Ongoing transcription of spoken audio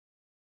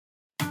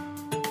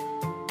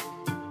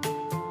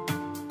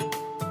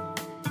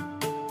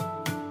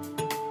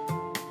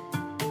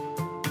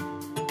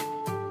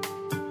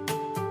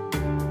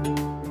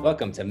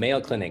Welcome to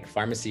Mayo Clinic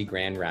Pharmacy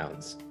Grand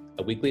Rounds,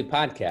 a weekly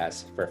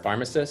podcast for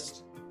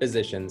pharmacists,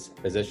 physicians,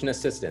 physician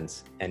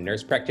assistants, and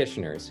nurse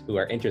practitioners who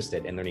are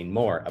interested in learning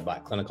more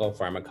about clinical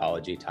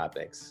pharmacology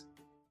topics.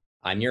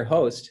 I'm your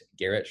host,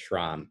 Garrett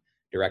Schramm,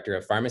 Director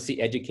of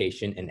Pharmacy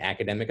Education and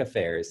Academic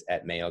Affairs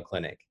at Mayo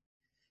Clinic.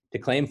 To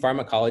claim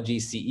pharmacology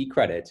CE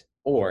credit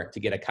or to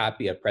get a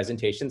copy of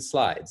presentation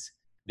slides,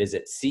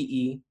 visit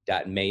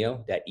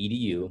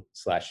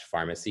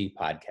ce.mayo.edu/pharmacy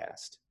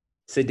podcast.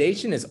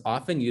 Sedation is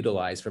often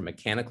utilized for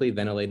mechanically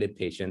ventilated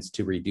patients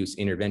to reduce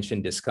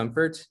intervention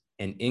discomfort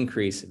and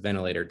increase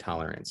ventilator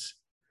tolerance.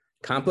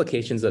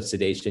 Complications of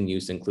sedation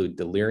use include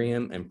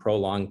delirium and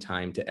prolonged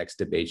time to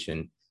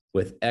extubation,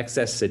 with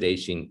excess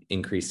sedation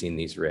increasing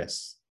these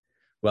risks.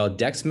 While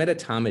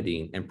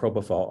dexmedetomidine and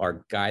propofol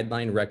are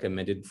guideline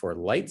recommended for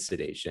light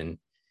sedation,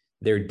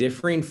 their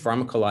differing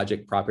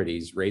pharmacologic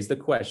properties raise the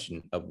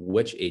question of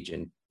which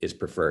agent is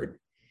preferred.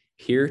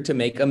 Here to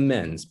make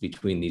amends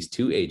between these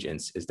two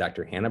agents is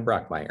Dr. Hannah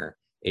Brockmeyer,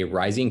 a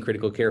rising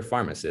critical care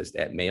pharmacist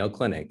at Mayo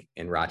Clinic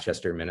in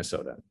Rochester,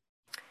 Minnesota.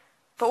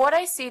 But what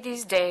I see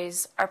these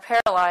days are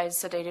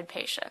paralyzed, sedated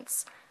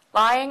patients,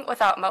 lying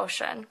without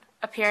motion,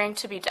 appearing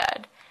to be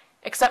dead,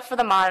 except for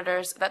the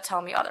monitors that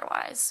tell me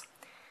otherwise.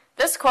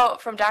 This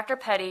quote from Dr.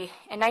 Petty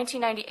in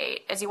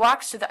 1998 as he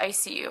walks through the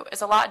ICU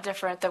is a lot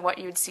different than what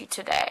you would see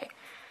today.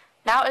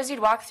 Now, as you'd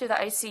walk through the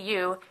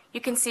ICU,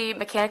 you can see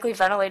mechanically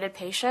ventilated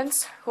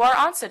patients who are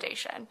on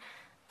sedation.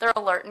 They're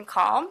alert and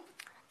calm.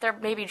 They're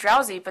maybe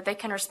drowsy, but they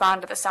can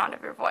respond to the sound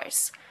of your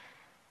voice.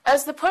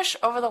 As the push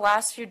over the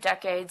last few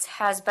decades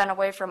has been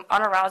away from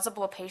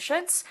unarousable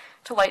patients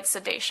to light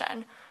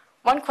sedation,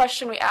 one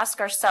question we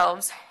ask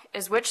ourselves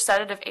is which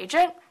sedative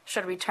agent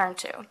should we turn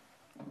to?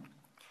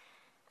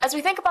 As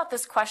we think about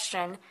this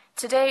question,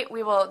 today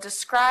we will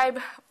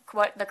describe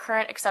what the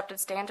current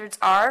accepted standards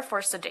are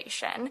for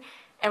sedation,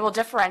 and will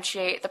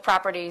differentiate the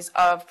properties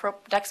of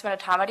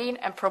dexmedetomidine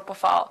and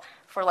propofol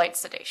for light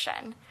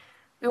sedation.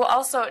 We will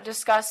also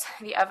discuss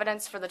the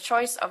evidence for the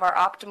choice of our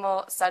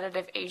optimal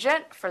sedative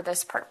agent for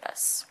this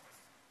purpose.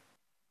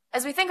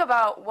 As we think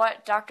about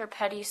what Dr.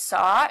 Petty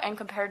saw and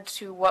compared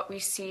to what we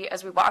see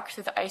as we walk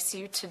through the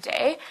ICU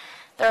today,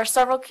 there's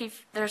several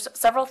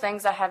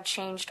things that have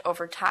changed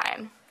over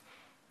time.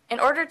 In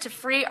order to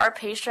free our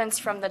patients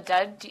from the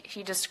dead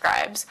he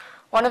describes,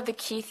 one of the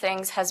key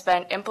things has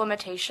been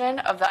implementation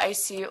of the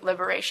ICU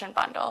Liberation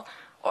Bundle,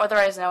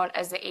 otherwise known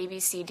as the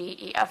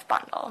ABCDEF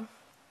bundle.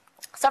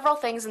 Several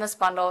things in this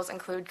bundle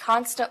include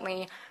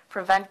constantly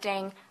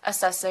preventing,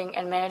 assessing,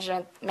 and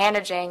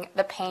managing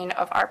the pain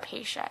of our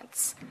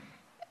patients.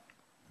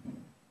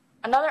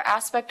 Another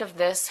aspect of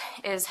this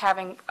is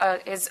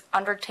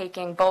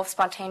undertaking both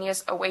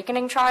spontaneous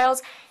awakening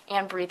trials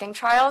and breathing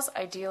trials,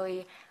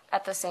 ideally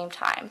at the same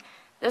time.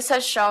 This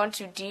has shown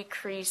to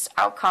decrease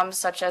outcomes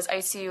such as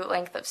ICU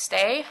length of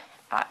stay,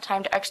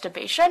 time to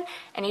extubation,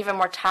 and even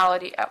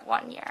mortality at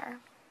 1 year.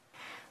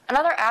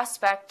 Another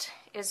aspect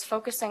is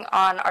focusing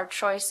on our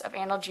choice of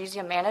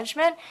analgesia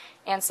management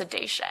and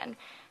sedation,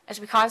 as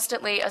we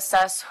constantly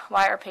assess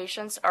why our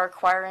patients are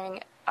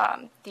acquiring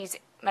these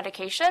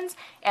medications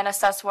and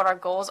assess what our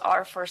goals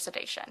are for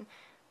sedation.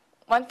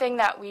 One thing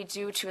that we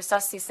do to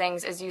assess these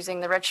things is using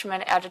the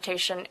Richmond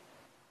Agitation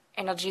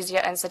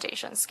Analgesia and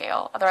Sedation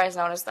Scale, otherwise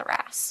known as the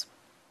RASS.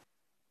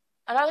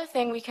 Another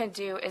thing we can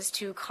do is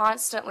to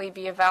constantly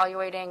be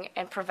evaluating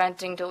and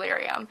preventing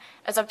delirium,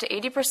 as up to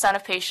 80%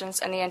 of patients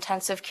in the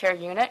intensive care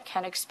unit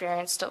can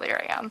experience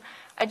delirium.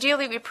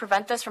 Ideally, we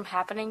prevent this from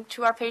happening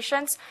to our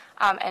patients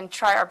and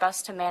try our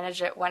best to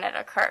manage it when it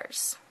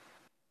occurs.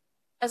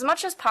 As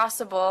much as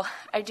possible,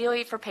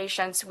 ideally for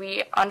patients,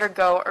 we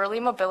undergo early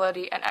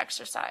mobility and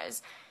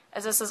exercise,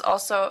 as this is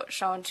also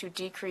shown to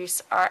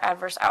decrease our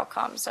adverse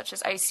outcomes, such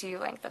as ICU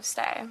length of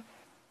stay.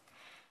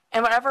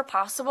 And whenever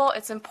possible,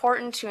 it's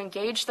important to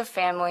engage the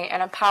family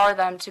and empower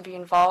them to be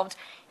involved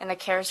in the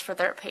cares for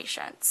their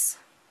patients.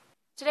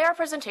 Today, our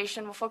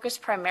presentation will focus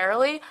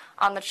primarily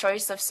on the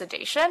choice of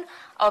sedation,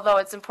 although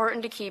it's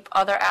important to keep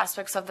other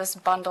aspects of this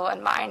bundle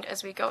in mind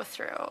as we go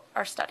through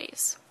our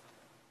studies.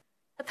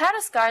 The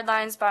PADIS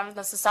guidelines by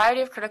the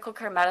Society of Critical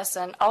Care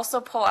Medicine also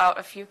pull out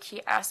a few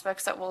key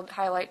aspects that we'll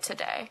highlight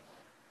today.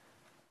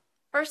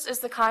 First is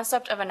the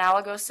concept of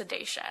analogous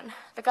sedation.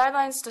 The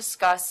guidelines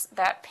discuss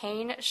that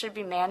pain should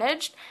be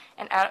managed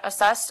and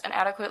assessed and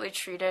adequately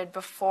treated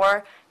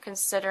before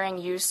considering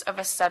use of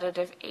a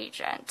sedative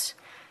agent.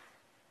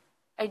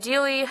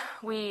 Ideally,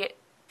 we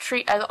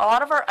treat a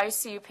lot of our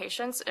ICU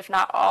patients, if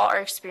not all, are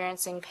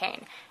experiencing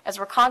pain, as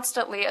we're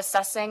constantly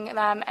assessing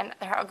them and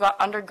they're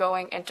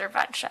undergoing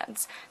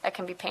interventions that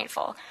can be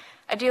painful.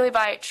 Ideally,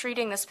 by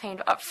treating this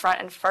pain up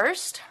front and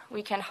first,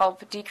 we can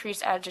help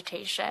decrease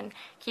agitation,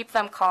 keep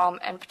them calm,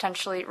 and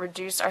potentially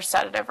reduce our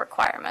sedative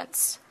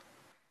requirements.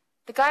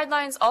 The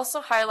guidelines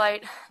also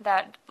highlight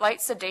that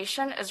light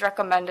sedation is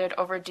recommended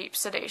over deep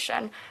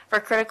sedation for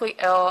critically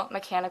ill,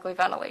 mechanically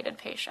ventilated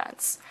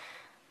patients.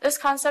 This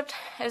concept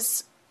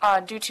is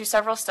due to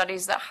several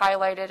studies that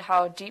highlighted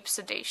how deep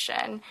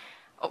sedation,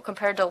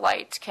 compared to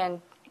light,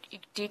 can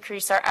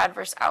decrease our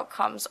adverse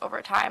outcomes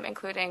over time,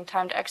 including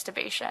time to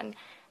extubation,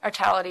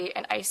 mortality,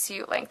 and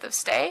ICU length of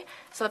stay.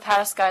 So the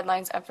PADIS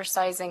guidelines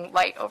emphasizing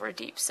light over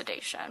deep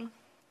sedation.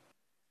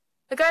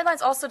 The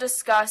guidelines also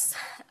discuss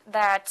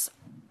that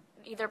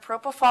either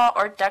propofol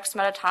or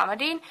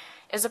dexmedetomidine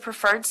is a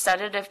preferred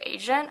sedative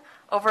agent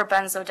over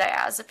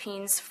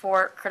benzodiazepines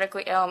for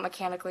critically ill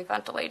mechanically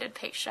ventilated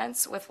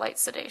patients with light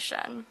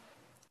sedation.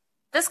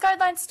 This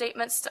guideline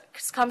statement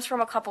comes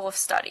from a couple of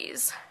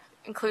studies,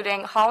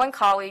 including Hall and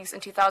colleagues in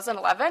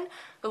 2011,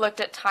 who looked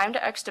at time to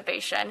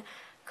extubation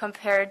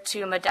compared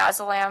to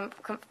midazolam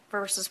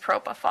versus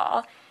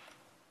propofol,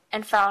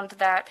 and found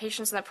that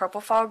patients in the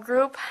propofol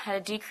group had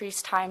a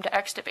decreased time to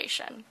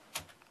extubation.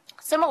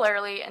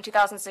 Similarly, in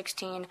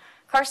 2016,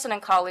 Carson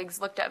and colleagues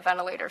looked at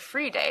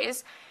ventilator-free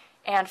days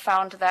and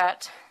found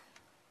that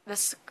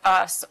this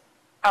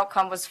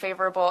outcome was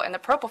favorable in the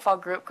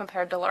propofol group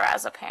compared to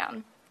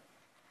lorazepam.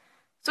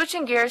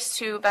 Switching gears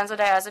to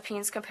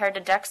benzodiazepines compared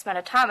to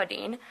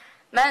dexmedetomidine,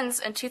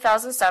 Menz in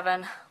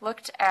 2007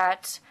 looked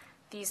at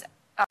these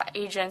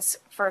agents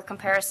for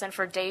comparison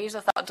for days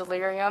without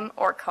delirium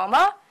or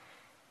coma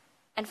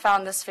and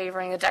found this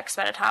favoring the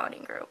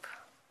dexmedetomidine group.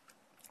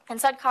 And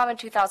SEDCOM in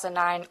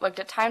 2009 looked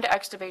at time to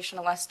extubation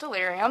and less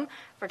delirium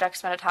for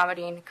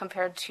dexmedetomidine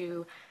compared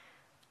to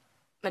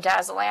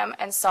midazolam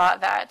and saw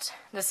that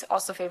this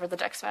also favored the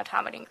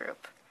dexmedetomidine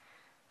group.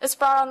 This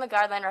brought on the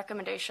guideline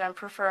recommendation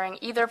preferring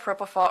either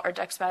propofol or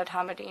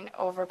dexmedetomidine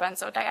over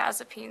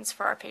benzodiazepines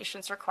for our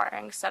patients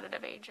requiring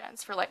sedative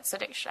agents for light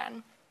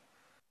sedation.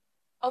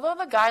 Although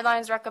the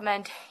guidelines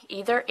recommend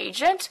either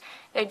agent,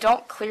 they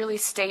don't clearly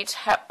state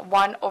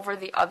one over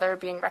the other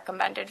being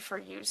recommended for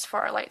use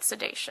for our light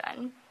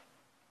sedation.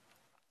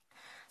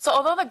 So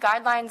although the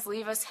guidelines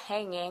leave us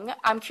hanging,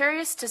 I'm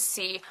curious to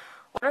see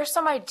what are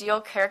some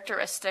ideal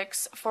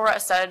characteristics for a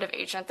sedative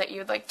agent that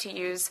you'd like to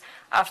use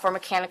for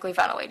mechanically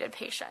ventilated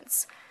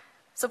patients.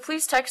 So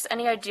please text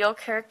any ideal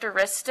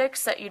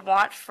characteristics that you'd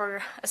want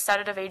for a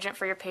sedative agent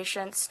for your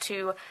patients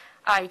to,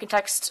 you can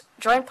text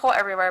Join Poll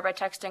Everywhere by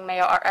texting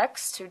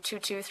MayoRx to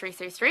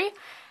 22333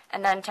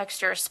 and then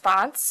text your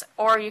response,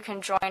 or you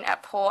can join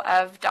at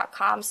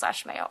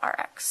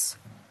pollev.com/MayoRx.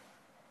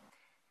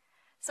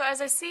 So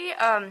as I see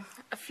a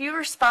few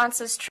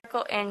responses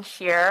trickle in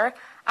here,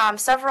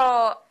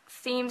 several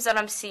themes that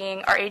I'm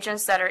seeing are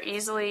agents that are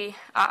easily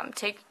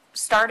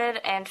started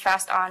and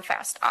fast on,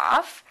 fast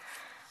off.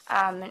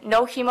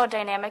 No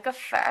hemodynamic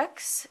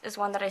effects is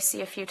one that I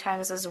see a few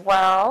times as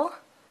well.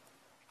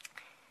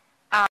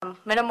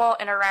 Minimal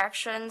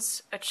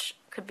interactions, which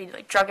could be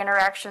like drug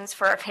interactions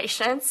for our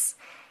patients.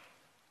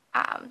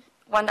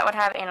 One that would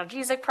have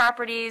analgesic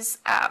properties,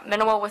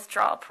 minimal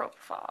withdrawal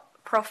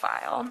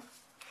profile.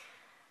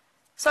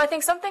 So I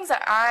think some things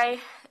that I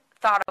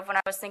thought of when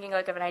I was thinking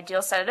like of an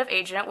ideal sedative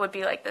agent would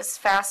be like this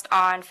fast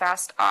on,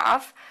 fast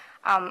off.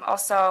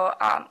 Also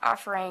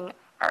offering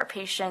our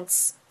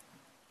patients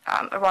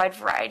a wide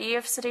variety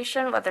of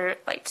sedation, whether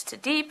light to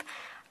deep,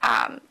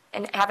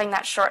 and having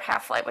that short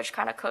half-life, which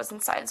kind of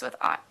coincides with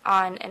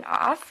on and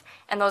off,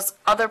 and those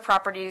other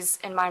properties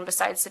in mind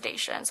besides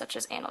sedation, such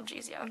as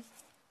analgesia.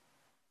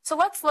 So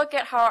let's look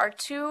at how our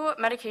two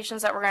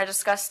medications that we're going to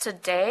discuss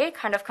today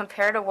kind of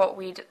compare to what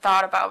we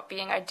thought about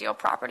being ideal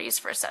properties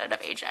for a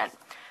sedative agent.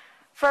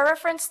 For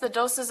reference, the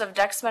doses of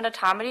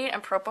dexmedetomidine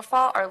and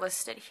propofol are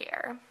listed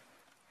here.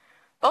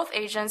 Both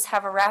agents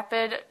have a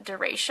rapid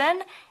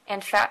duration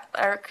and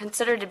are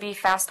considered to be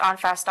fast on,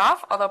 fast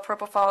off, although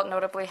propofol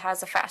notably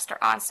has a faster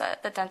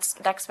onset than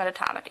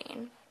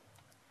dexmedetomidine.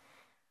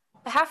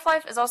 The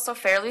half-life is also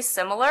fairly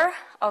similar,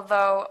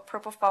 although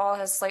propofol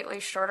has slightly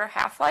shorter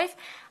half-life,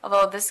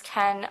 although this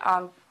can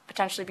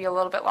potentially be a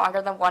little bit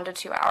longer than 1 to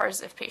 2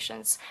 hours if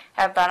patients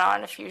have been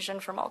on infusion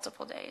for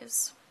multiple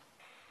days.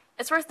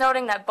 It's worth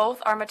noting that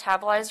both are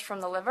metabolized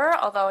from the liver,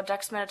 although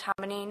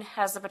dexmedetomidine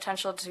has the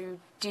potential to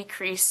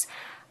decrease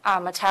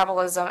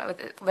metabolism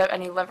with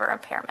any liver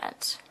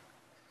impairment.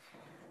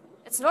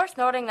 It's worth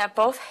noting that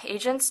both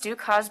agents do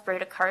cause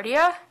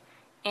bradycardia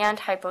and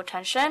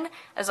hypotension,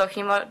 as though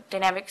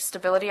hemodynamic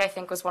stability, I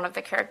think, was one of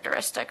the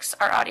characteristics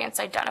our audience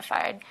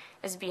identified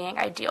as being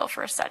ideal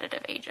for a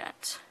sedative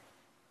agent.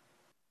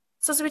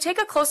 So as we take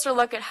a closer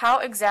look at how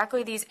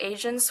exactly these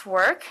agents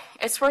work,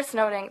 it's worth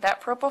noting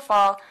that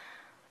propofol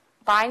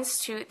binds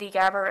to the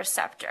GABA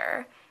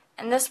receptor,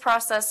 and this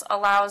process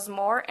allows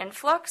more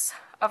influx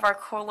of our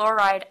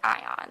chloride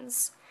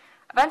ions.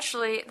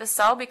 Eventually, the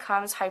cell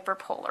becomes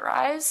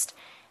hyperpolarized,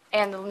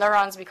 and the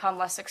neurons become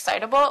less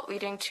excitable,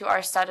 leading to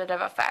our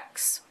sedative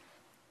effects.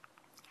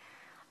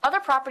 Other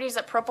properties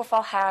that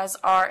propofol has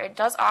are it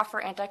does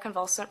offer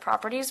anticonvulsant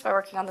properties by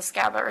working on the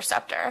GABA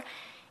receptor.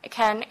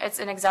 It's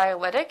an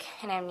anxiolytic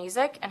and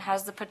amnesic and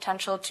has the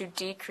potential to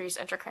decrease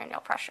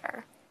intracranial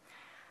pressure.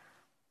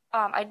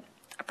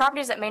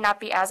 Properties that may not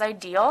be as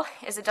ideal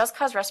is it does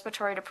cause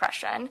respiratory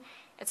depression.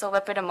 It's a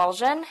lipid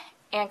emulsion,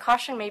 and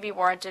caution may be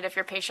warranted if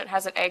your patient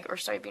has an egg or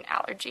soybean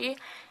allergy,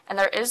 and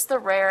there is the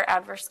rare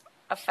adverse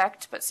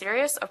effect, but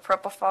serious, of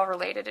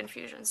propofol-related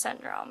infusion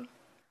syndrome.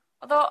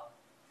 Although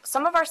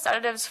some of our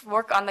sedatives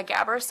work on the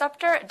GABA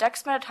receptor,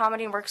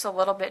 dexmedetomidine works a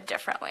little bit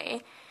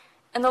differently.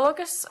 In the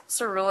locus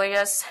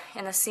coeruleus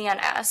in the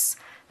CNS,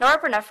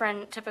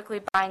 norepinephrine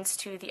typically binds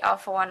to the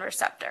alpha-1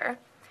 receptor.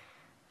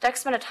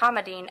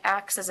 Dexmedetomidine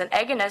acts as an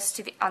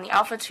agonist on the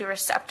alpha-2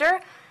 receptor,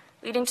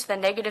 leading to the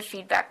negative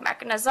feedback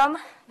mechanism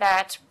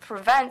that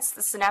prevents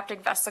the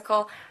synaptic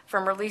vesicle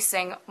from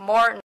releasing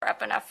more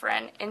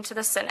norepinephrine into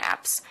the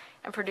synapse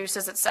and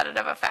produces its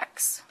sedative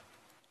effects.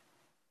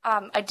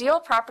 Additional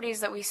properties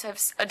that we've seen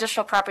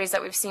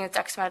with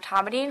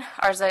dexmedetomidine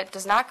are that it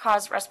does not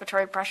cause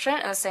respiratory depression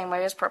in the same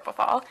way as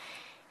propofol.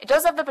 It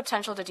does have the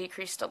potential to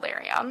decrease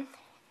delirium.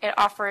 It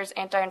offers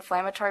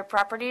anti-inflammatory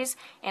properties,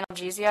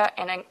 analgesia,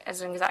 and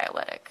as an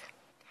anxiolytic.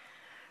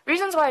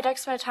 Reasons why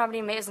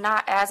dexmedetomidine is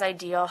not as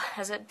ideal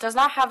is it does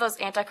not have those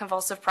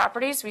anticonvulsive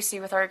properties we see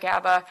with our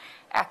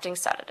GABA-acting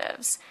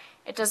sedatives.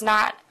 It does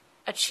not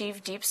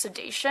achieve deep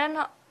sedation,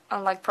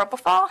 unlike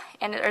propofol,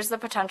 and there's the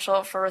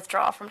potential for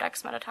withdrawal from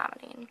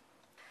dexmedetomidine.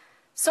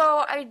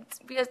 So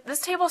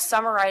this table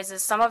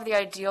summarizes some of the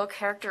ideal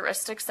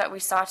characteristics that we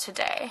saw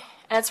today,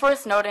 and it's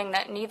worth noting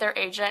that neither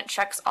agent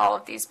checks all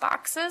of these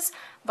boxes,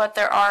 but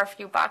there are a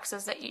few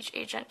boxes that each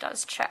agent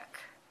does check.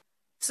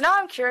 So now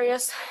I'm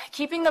curious,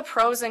 keeping the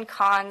pros and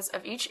cons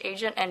of each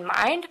agent in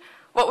mind,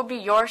 what would be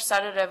your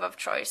sedative of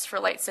choice for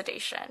light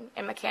sedation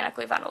in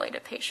mechanically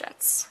ventilated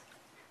patients?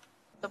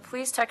 So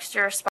please text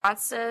your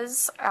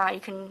responses.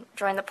 You can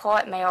join the poll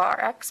at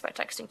MayoRx by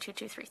texting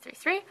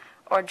 22333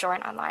 or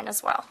join online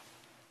as well.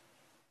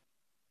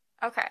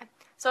 Okay,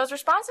 so as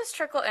responses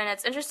trickle in,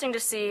 it's interesting to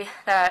see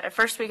that at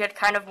first we get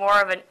kind of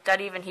more of a dead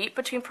even heat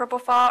between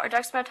propofol or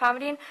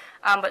dexmedetomidine,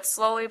 but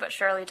slowly but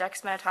surely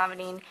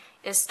dexmedetomidine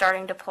is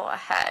starting to pull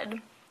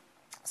ahead.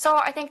 So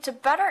I think to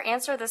better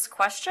answer this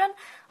question,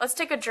 let's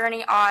take a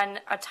journey on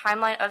a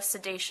timeline of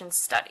sedation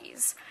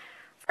studies.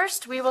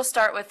 First, we will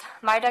start with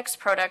MIDEX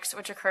Prodex,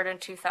 which occurred in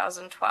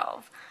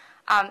 2012.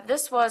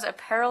 This was a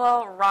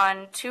parallel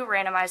run 2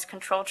 randomized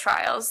controlled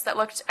trials that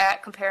looked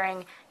at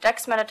comparing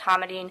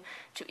dexmedetomidine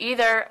to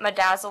either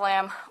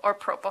midazolam or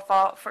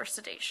propofol for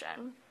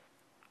sedation.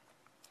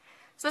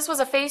 So this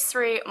was a phase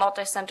 3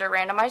 multicenter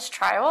randomized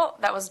trial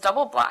that was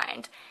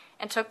double-blind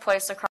and took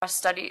place across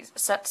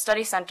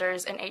study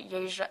centers in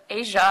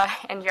Asia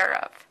and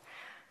Europe.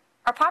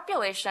 Our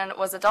population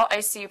was adult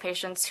ICU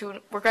patients who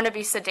were going to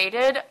be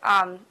sedated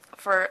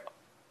for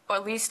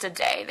at least a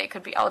day. They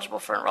could be eligible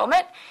for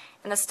enrollment,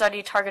 and the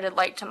study targeted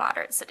light to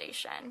moderate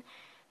sedation.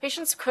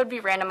 Patients could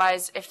be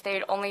randomized if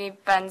they'd only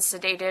been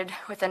sedated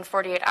within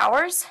 48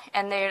 hours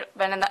and they'd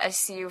been in the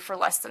ICU for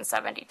less than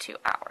 72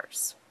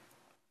 hours.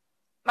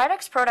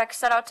 MIDEX Prodex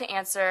set out to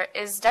answer,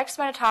 is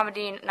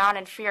dexmedetomidine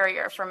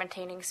non-inferior for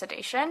maintaining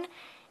sedation,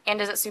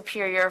 and is it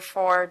superior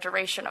for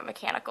duration of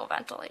mechanical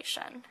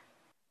ventilation?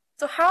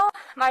 So how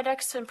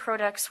MIDEX and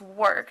Prodex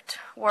worked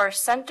were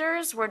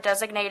centers were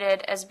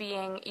designated as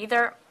being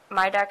either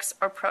MIDEX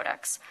or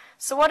Prodex.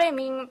 So what I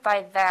mean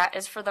by that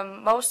is for the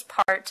most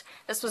part,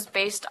 this was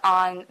based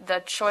on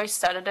the choice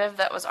sedative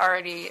that was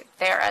already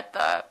there at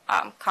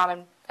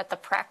the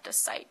practice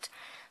site.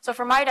 So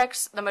for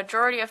MIDEX, the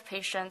majority of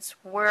patients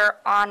were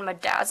on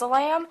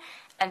midazolam,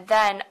 and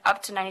then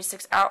up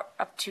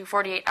to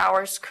 48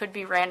 hours could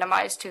be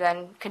randomized to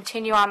then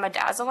continue on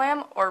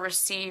midazolam or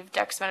receive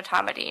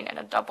dexmedetomidine in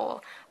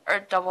a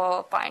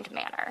double-blind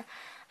manner.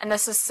 And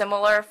this is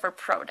similar for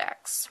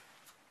Prodex.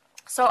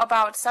 So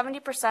about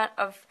 70%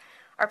 of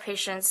our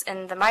patients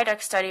in the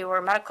MIDEX study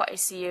were medical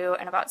ICU,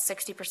 and about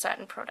 60%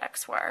 in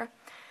Prodex were.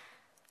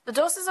 The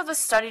doses of the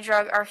study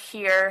drug are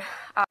here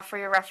for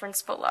your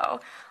reference below.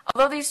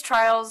 Although these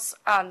trials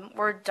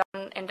were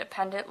done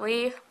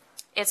independently,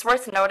 it's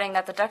worth noting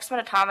that the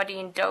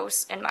dexmedetomidine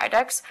dose in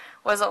MIDEX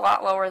was a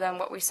lot lower than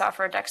what we saw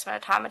for a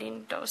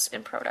dexmedetomidine dose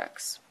in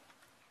Prodex.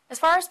 As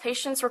far as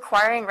patients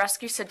requiring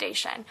rescue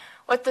sedation,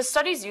 what the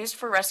studies used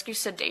for rescue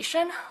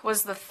sedation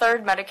was the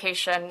third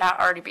medication not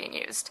already being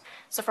used.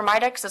 So for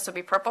MIDEX, this would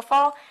be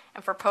propofol,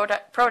 and for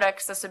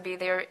Prodex, this would be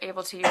they were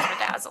able to use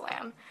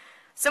midazolam.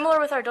 Similar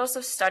with our dose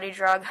of study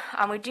drug,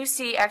 we do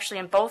see actually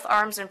in both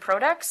arms in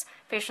Prodex,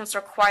 patients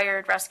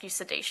required rescue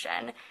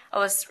sedation,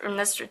 and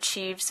this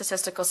achieved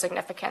statistical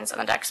significance in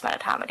the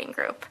dexmedetomidine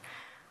group.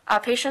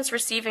 Patients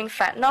receiving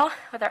fentanyl,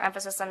 with our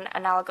emphasis on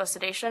analogous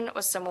sedation,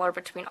 was similar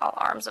between all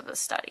arms of the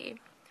study.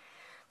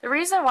 The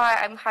reason why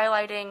I'm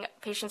highlighting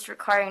patients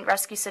requiring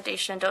rescue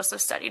sedation and dose of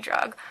study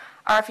drug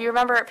are, if you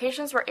remember,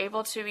 patients were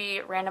able to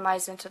be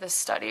randomized into this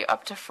study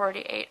up to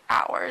 48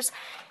 hours.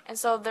 And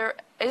so there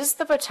is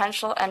the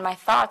potential, and my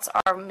thoughts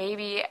are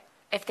maybe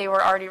if they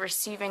were already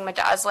receiving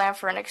midazolam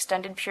for an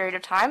extended period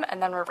of time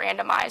and then were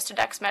randomized to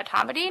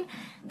dexmedetomidine,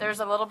 there's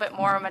a little bit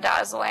more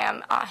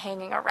midazolam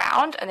hanging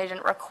around, and they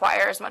didn't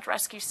require as much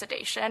rescue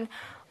sedation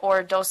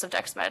or dose of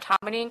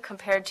dexmedetomidine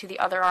compared to the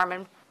other arm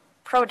in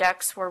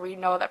Prodex, where we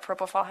know that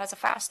propofol has a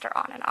faster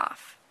on and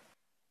off.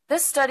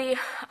 This study,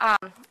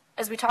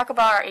 as we talk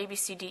about our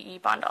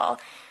ABCDE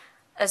bundle,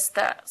 as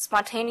the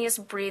spontaneous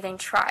breathing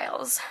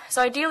trials.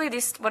 So ideally,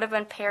 these would have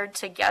been paired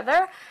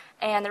together.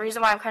 And the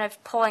reason why I'm kind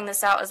of pulling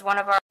this out is one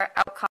of our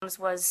outcomes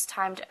was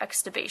time to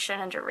extubation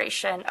and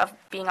duration of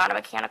being on a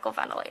mechanical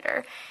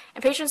ventilator.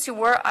 And patients who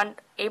were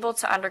able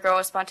to undergo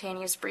a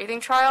spontaneous breathing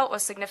trial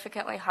was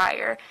significantly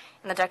higher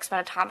in the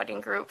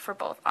dexmedetomidine group for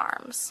both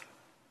arms.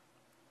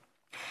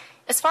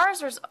 As far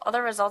as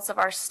other results of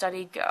our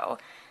study go,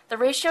 the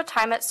ratio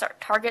time at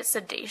target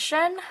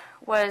sedation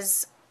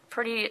was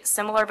pretty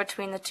similar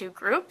between the two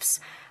groups,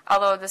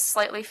 although this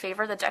slightly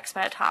favored the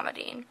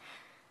dexmedetomidine.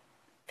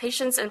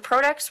 Patients in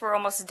PRODEX were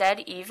almost dead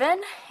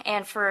even,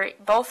 and for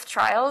both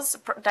trials,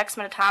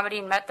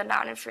 dexmedetomidine met the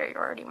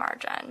non-inferiority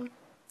margin.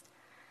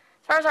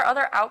 As far as our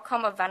other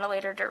outcome of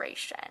ventilator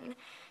duration,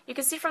 you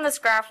can see from this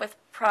graph with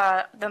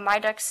the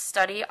MIDEX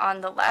study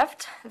on the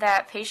left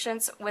that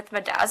patients with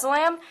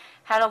midazolam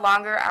had a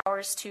longer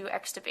hours to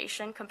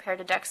extubation compared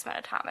to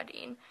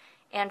dexmedetomidine.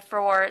 And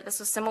this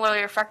was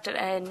similarly reflected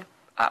in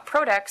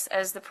PRODEX,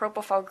 as the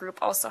propofol group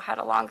also had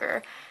a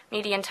longer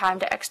median time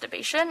to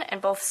extubation,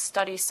 and both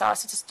studies saw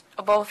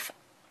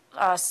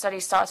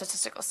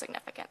statistical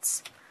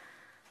significance.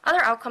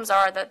 Other outcomes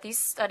are that these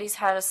studies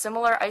had a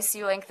similar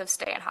ICU length of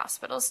stay and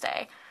hospital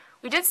stay.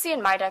 We did see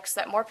in MIDEX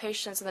that more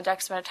patients in the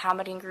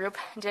dexmedetomidine group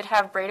did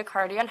have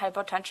bradycardia and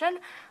hypotension,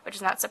 which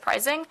is not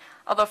surprising,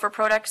 although for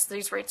PRODEX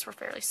these rates were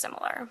fairly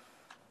similar.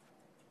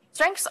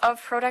 Strengths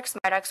of PRODEX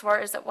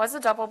MIDEX is that it was a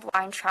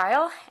double-blind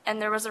trial,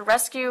 and there was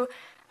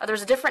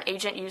a different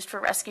agent used for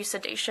rescue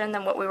sedation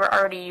than what we were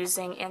already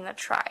using in the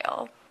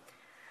trial.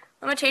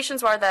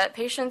 Limitations were that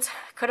patients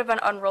could have been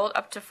unrolled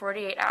up to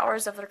 48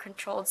 hours of their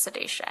controlled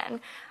sedation,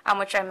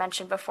 which I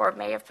mentioned before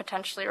may have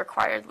potentially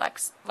required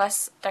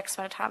less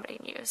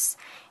dexmedetomidine use,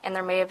 and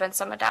there may have been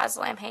some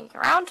midazolam hanging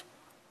around.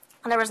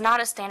 And there was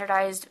not a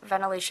standardized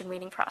ventilation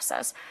weaning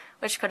process,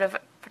 which could have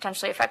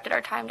potentially affected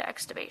our time to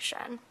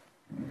extubation.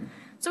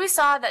 So we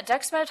saw that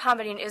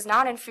dexmedetomidine is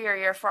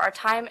non-inferior for our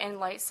time in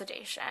light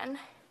sedation,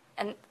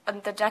 and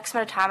the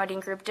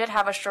dexmedetomidine group did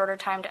have a shorter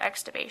time to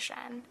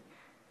extubation.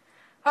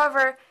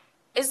 However,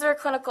 is there a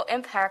clinical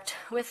impact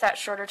with that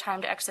shorter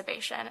time to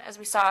extubation, as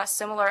we saw a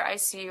similar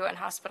ICU and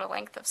hospital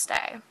length of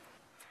stay?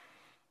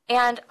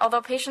 And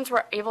although patients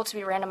were able to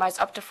be randomized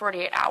up to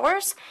 48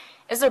 hours,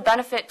 is there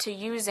benefit to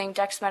using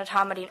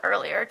dexmedetomidine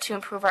earlier to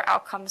improve our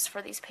outcomes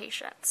for these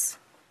patients?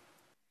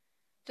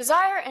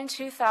 Desire in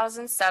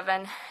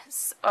 2007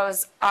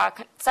 was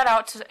set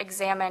out to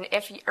examine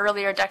if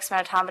earlier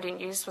dexmedetomidine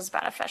use was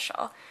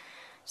beneficial.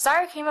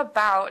 Desire came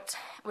about,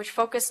 which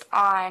focused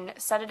on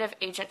sedative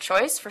agent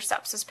choice for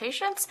sepsis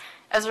patients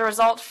as a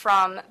result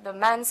from the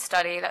MENS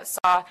study that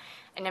saw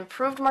an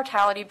improved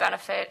mortality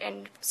benefit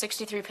in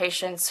 63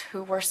 patients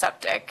who were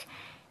septic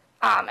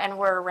and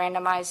were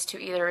randomized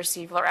to either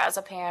receive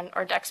lorazepam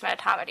or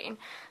dexmedetomidine.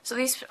 So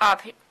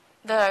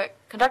the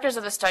conductors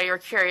of the study were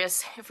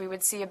curious if we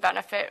would see a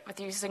benefit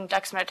with using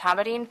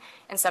dexmedetomidine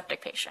in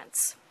septic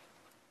patients.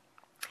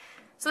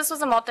 So this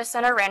was a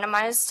multi-center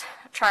randomized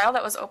trial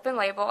that was open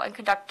label and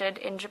conducted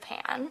in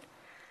Japan.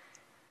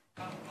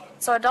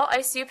 So adult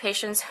ICU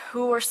patients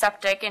who were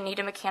septic and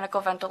needed mechanical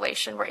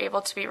ventilation were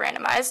able to be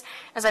randomized.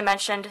 As I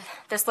mentioned,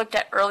 this looked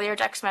at earlier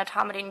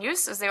dexmedetomidine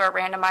use as they were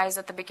randomized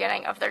at the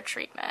beginning of their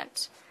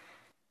treatment.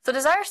 So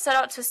Desire set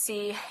out to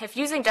see if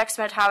using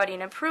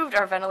dexmedetomidine improved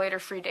our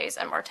ventilator-free days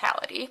and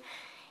mortality.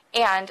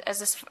 And as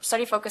this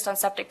study focused on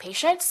septic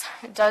patients,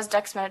 does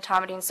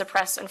dexmedetomidine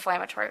suppress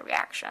inflammatory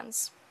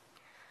reactions?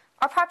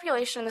 Our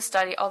population in the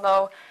study,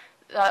 although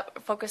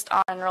focused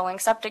on enrolling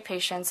septic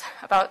patients,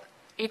 about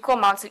equal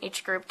amounts in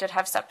each group did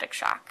have septic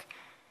shock.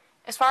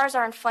 As far as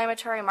our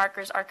inflammatory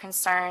markers are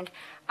concerned,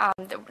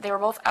 they were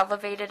both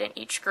elevated in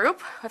each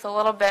group, with a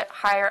little bit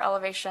higher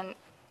elevation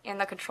in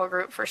the control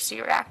group for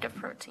C-reactive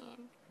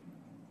protein.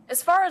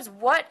 As far as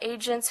what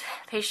agents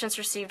patients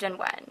received and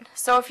when,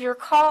 so if you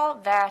recall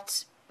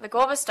that the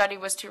goal of the study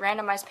was to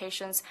randomize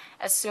patients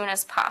as soon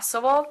as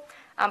possible,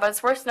 but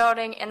it's worth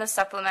noting in the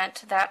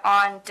supplement that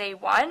on day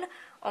 1,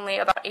 only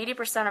about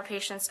 80% of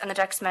patients in the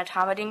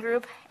dexmedetomidine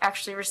group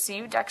actually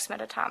received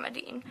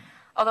dexmedetomidine.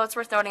 Although it's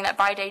worth noting that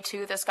by day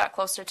 2, this got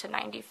closer to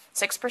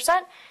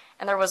 96%,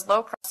 and there was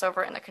low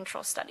crossover in the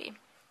control study.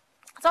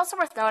 It's also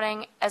worth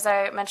noting, as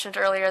I mentioned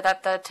earlier,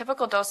 that the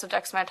typical dose of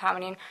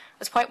dexmedetomidine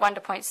was 0.1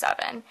 to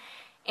 0.7,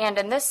 and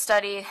in this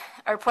study,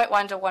 or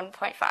 0.1 to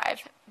 1.5,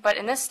 but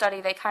in this study,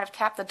 they kind of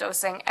capped the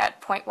dosing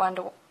at 0.1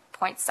 to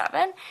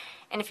 0.7,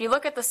 and if you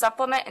look at the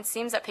supplement, it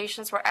seems that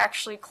patients were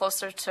actually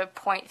closer to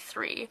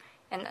 0.3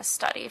 in this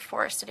study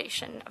for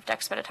sedation of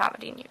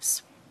dexmedetomidine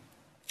use.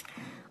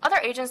 Other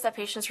agents that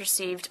patients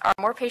received are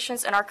more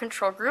patients in our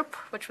control group,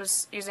 which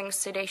was using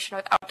sedation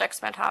without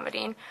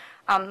dexmedetomidine.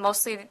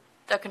 Mostly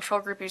the control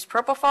group used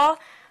propofol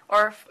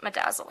or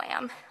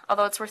midazolam,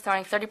 although it's worth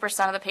noting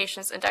 30% of the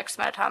patients in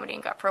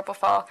dexmedetomidine got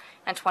propofol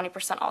and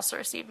 20% also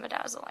received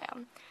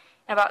midazolam.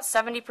 And about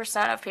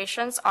 70% of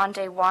patients on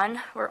day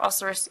 1 were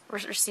also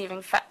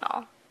receiving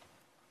fentanyl.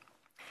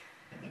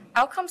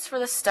 Outcomes for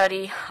this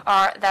study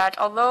are that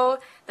although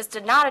this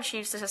did not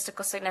achieve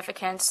statistical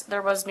significance,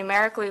 there was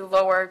numerically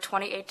lower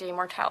 28-day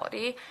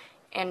mortality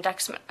in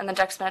the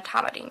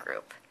dexmedetomidine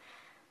group.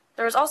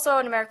 There was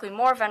also numerically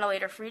more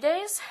ventilator-free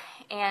days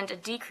and a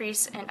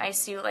decrease in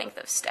ICU length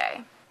of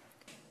stay.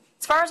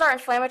 As far as our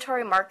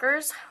inflammatory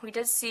markers, we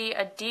did see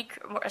a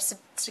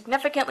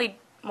significantly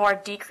more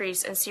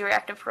decrease in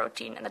C-reactive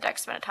protein in the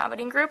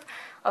dexmedetomidine group,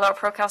 although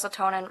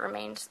procalcitonin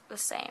remained the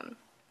same.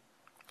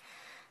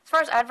 As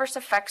far as adverse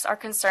effects are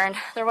concerned,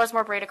 there was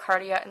more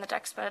bradycardia in the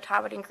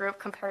dexmedetomidine group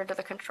compared to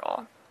the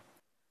control.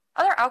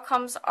 Other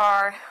outcomes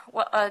are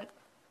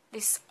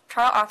these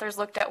trial authors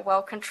looked at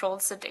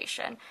well-controlled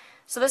sedation.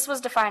 So this was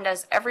defined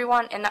as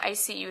everyone in the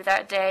ICU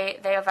that day.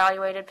 They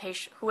evaluated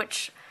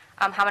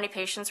how many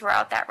patients were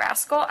out that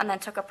RASCL and then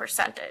took a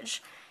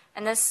percentage.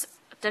 And this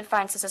did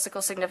find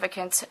statistical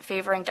significance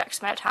favoring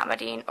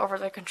dexmedetomidine over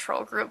the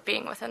control group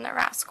being within the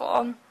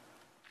RASCL.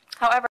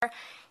 However,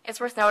 it's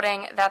worth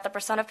noting that the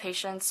percent of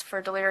patients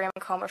for delirium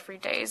and coma-free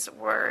days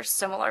were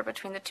similar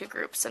between the two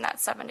groups in that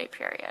 7-day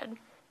period.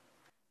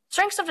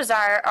 Strengths of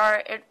desire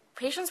are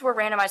patients were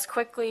randomized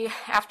quickly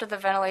after the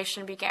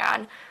ventilation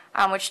began,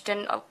 which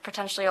didn't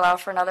potentially allow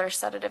for another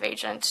sedative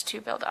agent to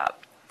build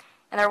up.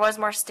 And there was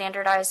more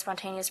standardized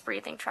spontaneous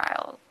breathing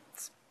trials.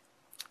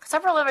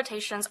 Several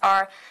limitations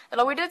are that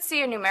although we did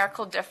see a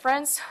numerical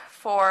difference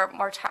for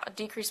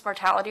decreased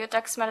mortality with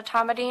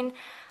dexmedetomidine,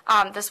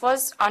 this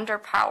was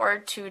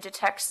underpowered to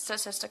detect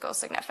statistical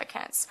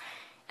significance.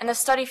 And the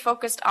study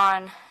focused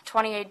on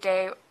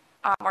 28-day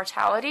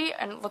mortality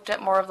and looked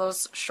at more of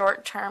those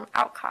short-term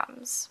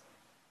outcomes.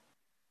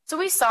 So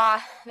we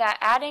saw that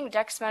adding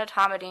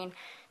dexmedetomidine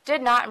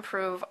did not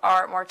improve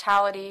our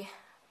mortality,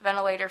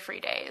 ventilator-free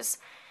days,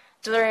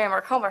 delirium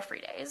or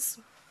coma-free days.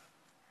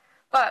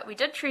 But we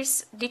did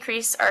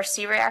decrease our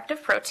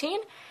C-reactive protein,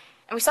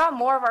 and we saw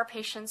more of our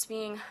patients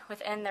being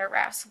within their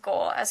RAS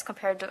goal as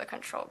compared to the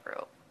control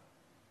group.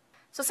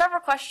 So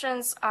several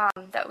questions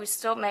that we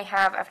still may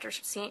have after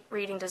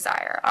reading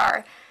Desire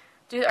are,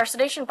 do our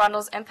sedation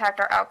bundles impact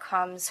our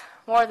outcomes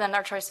more than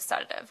our choice of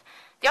sedative?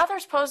 The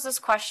authors posed this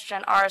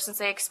question since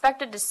they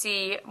expected to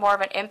see more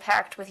of an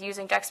impact with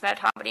using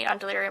dexmedetomidine on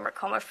delirium or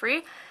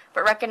coma-free,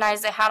 but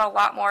recognized they had a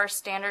lot more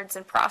standards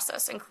in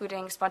process,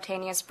 including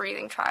spontaneous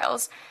breathing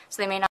trials,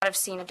 so they may not have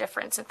seen a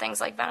difference in things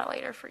like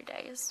ventilator-free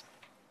days.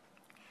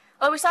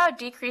 Although we saw a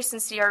decrease in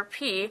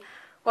CRP,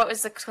 what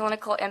was the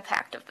clinical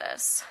impact of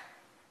this?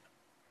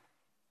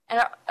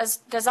 And as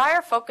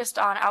Desire focused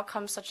on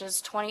outcomes such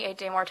as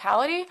 28-day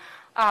mortality,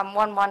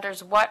 one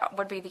wonders what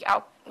would be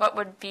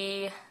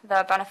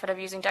the benefit of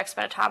using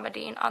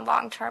dexmedetomidine on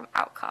long-term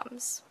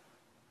outcomes.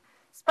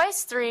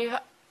 SPICE-3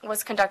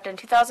 was conducted in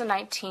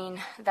 2019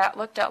 that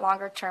looked at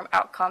longer-term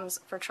outcomes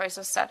for choice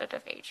of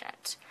sedative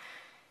agent.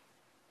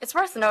 It's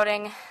worth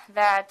noting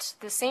that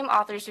the same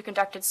authors who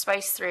conducted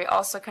SPICE-3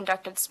 also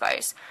conducted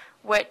SPICE,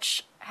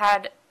 which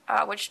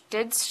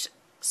did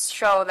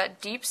show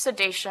that deep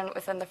sedation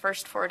within the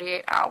first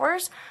 48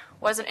 hours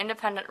was an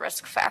independent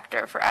risk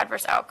factor for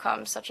adverse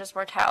outcomes such as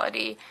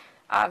mortality,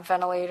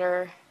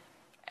 ventilator,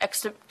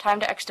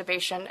 time to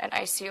extubation, and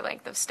ICU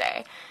length of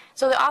stay.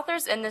 So the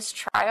authors in this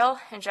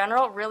trial, in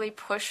general, really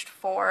pushed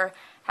for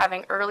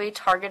having early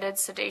targeted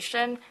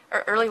sedation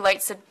or early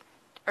light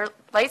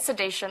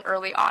sedation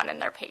early on in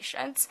their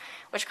patients,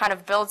 which kind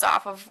of builds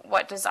off of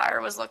what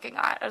Desire was looking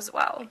at as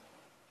well.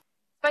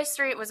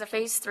 SPICE-3 was a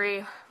phase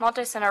 3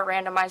 multi-center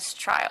randomized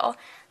trial.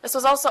 This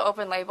was also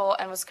open label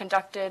and was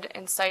conducted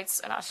in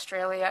sites in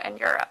Australia and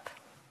Europe.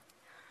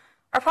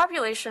 Our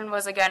population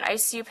was, again,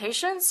 ICU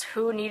patients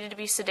who needed to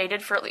be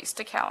sedated for at least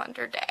a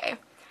calendar day.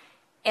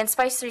 And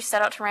SPICE-3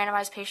 set out to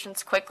randomize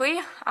patients quickly,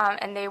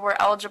 and they were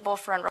eligible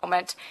for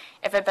enrollment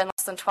if it had been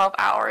less than 12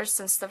 hours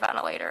since the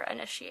ventilator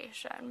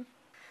initiation.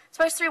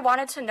 SPICE-3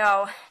 wanted to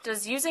know,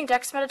 does using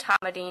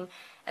dexmedetomidine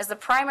as the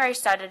primary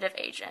sedative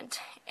agent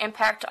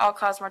impact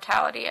all-cause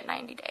mortality at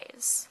 90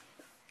 days?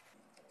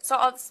 So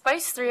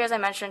SPICE-3, as I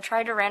mentioned,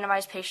 tried to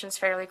randomize patients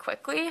fairly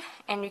quickly,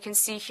 and you can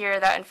see here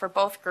that for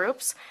both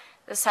groups,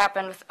 this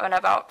happened in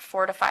about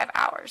 4 to 5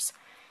 hours.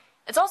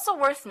 It's also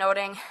worth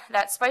noting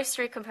that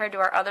SPICE-3, compared to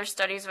our other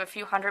studies of a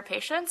few hundred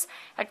patients,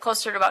 had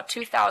closer to about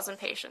 2,000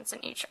 patients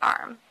in each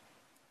arm.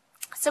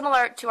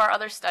 Similar to our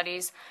other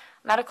studies,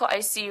 medical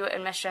ICU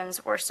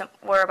admissions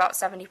were about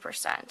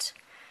 70%.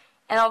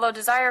 And although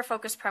Desire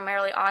focused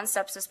primarily on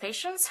sepsis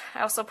patients,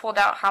 I also pulled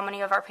out how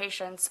many of our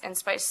patients in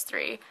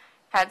SPICE-3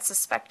 had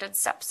suspected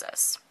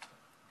sepsis.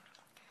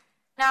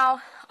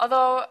 Now,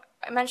 although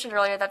I mentioned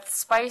earlier that the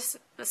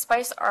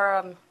SPICE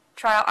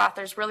trial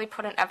authors really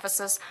put an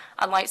emphasis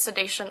on light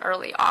sedation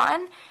early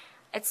on,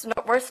 it's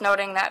worth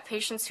noting that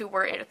patients who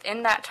were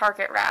in that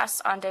target RAS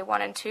on day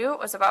 1 and 2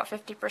 was about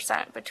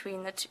 50%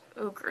 between the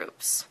two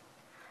groups.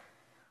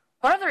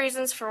 One of the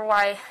reasons for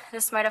why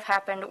this might have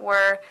happened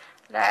were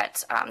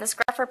that this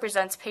graph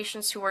represents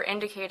patients who were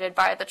indicated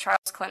by the trial's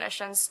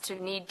clinicians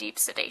to need deep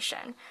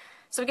sedation.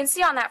 So we can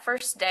see on that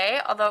first day,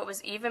 although it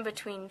was even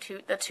between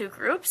the two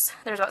groups,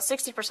 there's about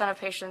 60% of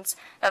patients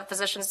that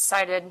physicians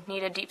decided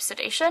needed deep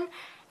sedation,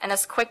 and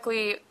this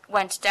quickly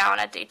went down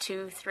at day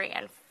 2, 3,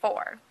 and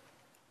 4.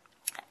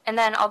 And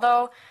then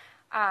although,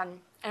 and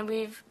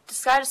we've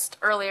discussed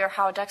earlier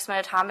how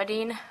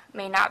dexmedetomidine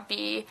may not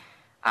be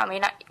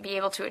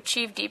able to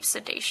achieve deep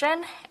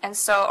sedation, and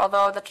so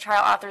although the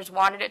trial authors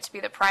wanted it to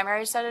be the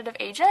primary sedative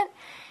agent,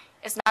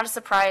 it's not a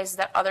surprise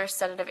that other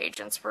sedative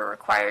agents were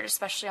required,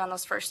 especially on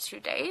those first 2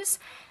 days,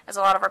 as a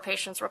lot of our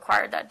patients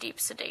required that deep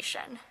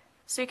sedation.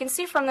 So you can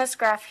see from this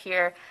graph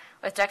here,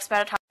 with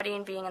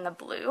dexmedetomidine being in the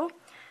blue,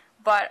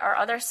 but our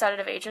other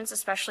sedative agents,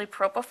 especially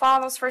propofol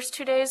in those first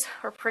 2 days,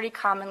 were pretty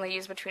commonly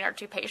used between our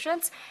two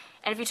patients.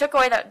 And if you took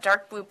away that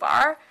dark blue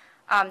bar,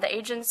 the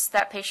agents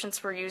that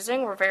patients were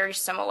using were very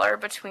similar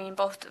between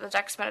both the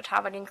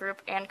dexmedetomidine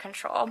group and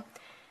control.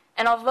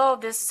 And although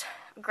this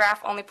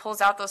graph only pulls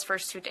out those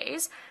first 2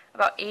 days,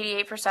 about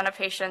 88% of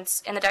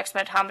patients in the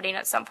dexmedetomidine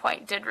at some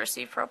point did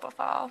receive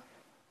propofol.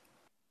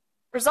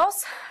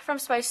 Results from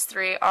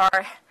SPICE-3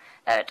 are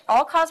that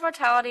all-cause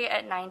mortality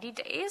at 90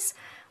 days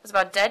was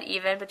about dead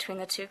even between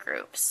the two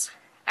groups,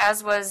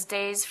 as was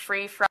days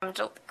free from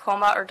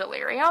coma or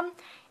delirium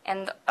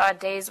and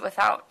days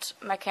without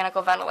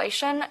mechanical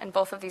ventilation, and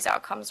both of these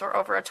outcomes were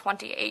over a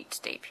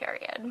 28-day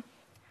period.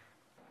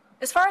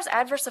 As far as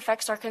adverse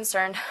effects are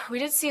concerned, we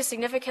did see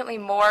significantly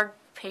more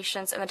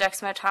patients in the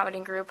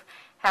dexmedetomidine group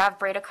have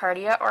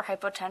bradycardia or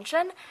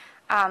hypotension,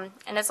 and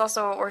it's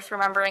also worth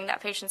remembering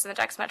that patients in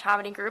the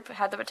dexmedetomidine group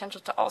had the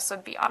potential to also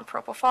be on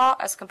propofol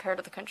as compared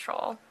to the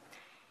control.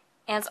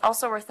 And it's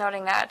also worth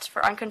noting that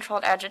for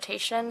uncontrolled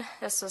agitation,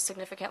 this was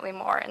significantly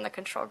more in the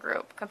control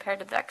group compared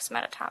to the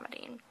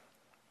dexmedetomidine.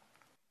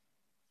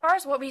 As far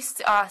as what we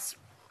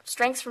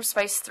strengths from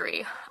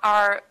SPICE-3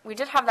 are, we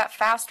did have that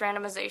fast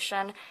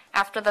randomization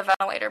after the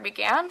ventilator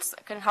began, so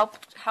it can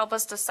help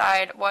us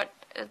decide what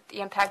the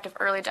impact of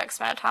early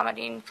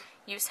dexmedetomidine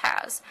use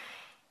has.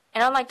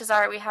 And unlike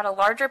DESIRE, we had a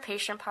larger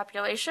patient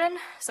population,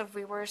 so if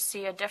we were to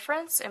see a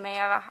difference, it may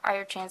have a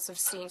higher chance of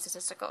seeing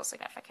statistical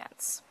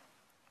significance.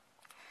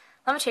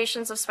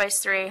 Limitations of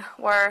SPICE-3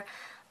 were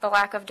the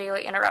lack of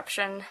daily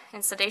interruption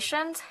in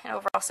sedation and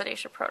overall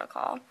sedation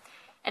protocol,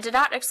 and did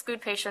not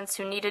exclude patients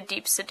who needed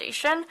deep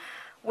sedation,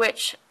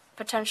 which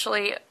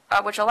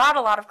allowed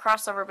a lot of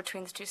crossover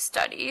between the two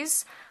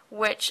studies,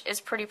 which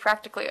is pretty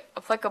practically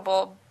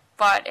applicable,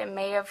 but it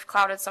may have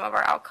clouded some of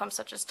our outcomes,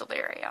 such as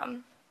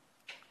delirium.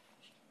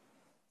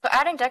 So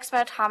adding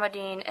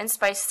dexmedetomidine in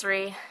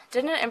SPICE-3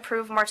 didn't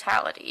improve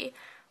mortality.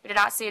 We did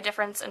not see a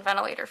difference in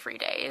ventilator-free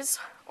days,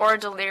 or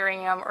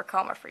delirium or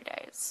coma-free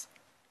days.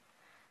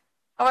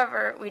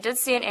 However, we did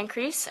see an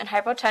increase in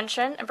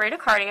hypotension and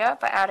bradycardia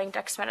by adding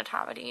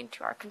dexmedetomidine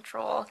to our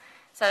control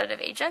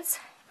sedative agents,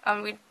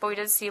 but we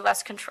did see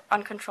less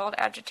uncontrolled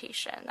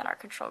agitation than our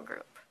control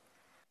group.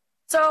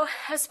 So,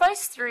 as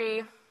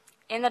SPICE-3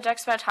 in the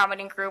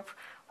dexmedetomidine group,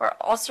 we're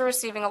also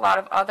receiving a lot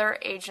of other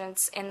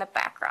agents in the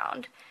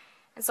background.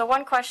 And so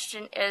one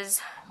question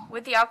is,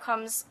 would the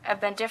outcomes have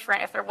been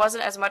different if there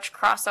wasn't as much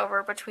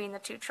crossover between the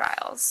two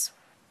trials?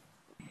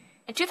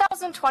 In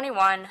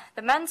 2021,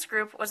 the men's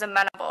group was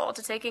amenable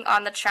to taking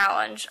on the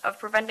challenge of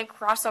preventing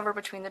crossover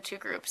between the two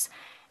groups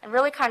and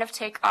really kind of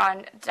take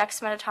on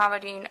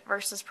dexmedetomidine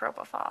versus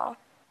propofol.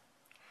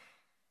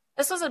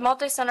 This was a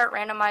multi-center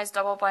randomized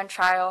double-blind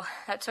trial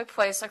that took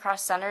place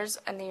across centers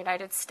in the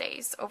United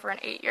States over an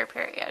 8-year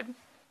period.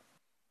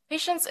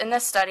 Patients in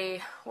this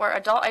study were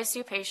adult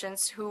ICU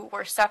patients who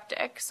were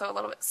septic, so a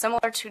little bit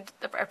similar to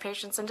our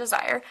patients in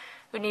DESIRE,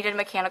 who needed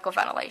mechanical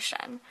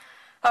ventilation.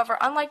 However,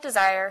 unlike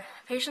DESIRE,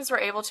 patients were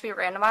able to be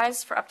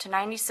randomized for up to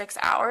 96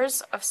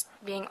 hours of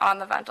being on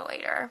the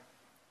ventilator.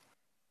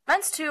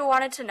 MENS-2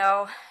 wanted to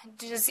know,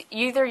 does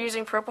either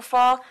using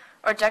propofol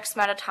or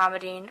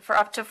dexmedetomidine for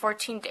up to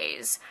 14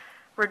 days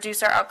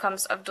reduce our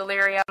outcomes of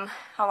delirium,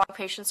 how long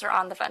patients are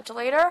on the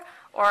ventilator,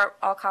 or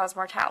all-cause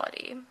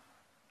mortality?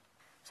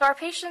 So our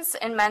patients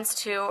in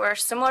MENS-2 were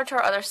similar to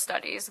our other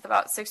studies, with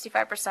about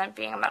 65%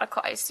 being a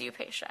medical ICU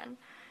patient.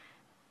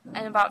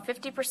 And about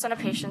 50% of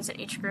patients in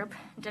each group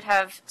did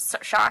have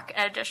shock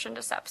in addition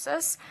to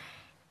sepsis,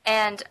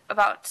 and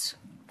about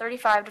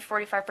 35 to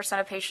 45%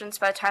 of patients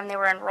by the time they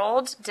were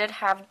enrolled did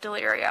have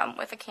delirium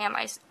with a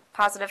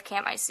positive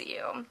CAM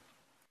ICU.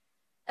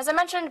 As I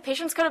mentioned,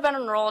 patients could have been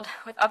enrolled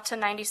with up to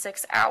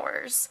 96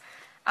 hours,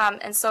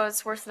 and so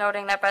it's worth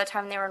noting that by the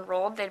time they were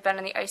enrolled, they'd been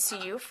in the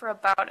ICU for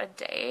about a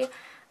day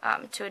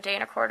to a day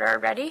and a quarter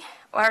already,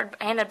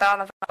 and had been on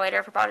the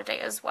ventilator for about a day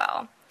as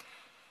well.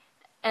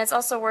 And it's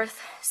also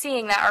worth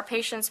seeing that our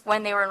patients,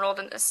 when they were enrolled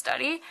in this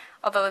study,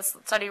 although this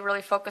study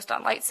really focused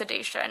on light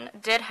sedation,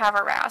 did have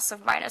a RASS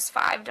of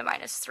 -5 to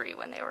 -3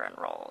 when they were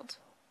enrolled.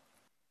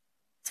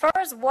 As far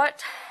as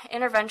what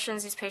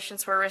interventions these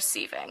patients were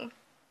receiving,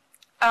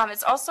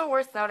 it's also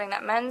worth noting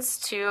that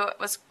MENS-2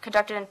 was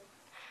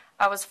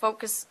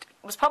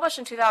published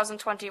in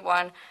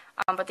 2021,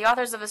 but the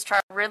authors of this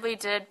trial really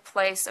did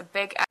place a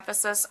big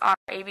emphasis on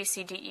our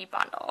ABCDE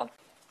bundle.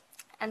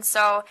 And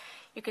so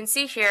you can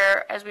see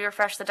here, as we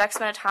refresh, the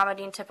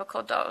dexmedetomidine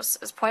typical dose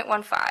is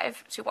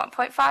 0.15 to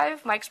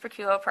 1.5 mics per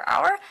kilo per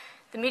hour.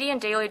 The median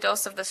daily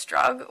dose of this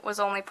drug was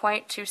only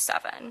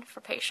 0.27 for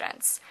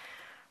patients.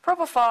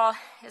 Propofol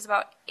is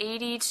about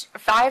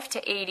 5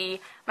 to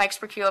 80 mics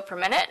per kilo per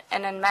minute,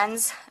 and in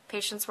men's,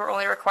 patients were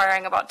only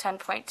requiring about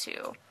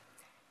 10.2.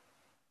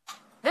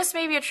 This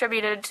may be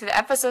attributed to the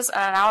emphasis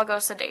on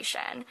analogous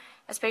sedation,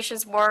 as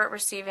patients were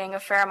receiving a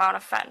fair amount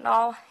of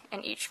fentanyl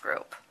in each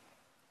group.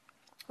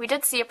 We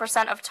did see a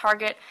percent of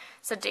target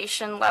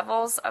sedation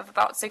levels of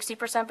about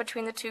 60%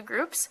 between the two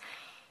groups.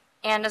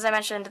 And as I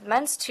mentioned, the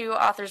men's two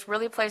authors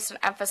really placed an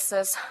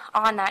emphasis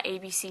on that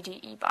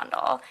ABCDE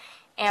bundle.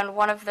 And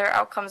one of their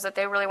outcomes that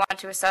they really wanted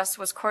to assess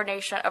was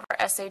coordination of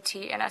our SAT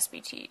and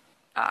SBT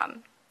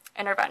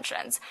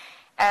interventions.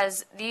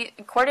 As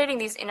coordinating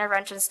these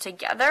interventions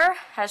together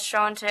has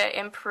shown to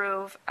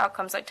improve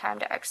outcomes like time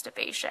to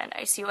extubation,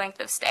 ICU length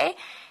of stay,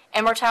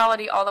 and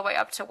mortality all the way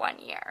up to 1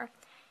 year.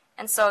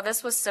 And so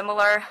this was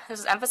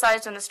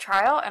emphasized in this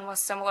trial and was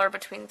similar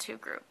between the two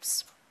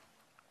groups.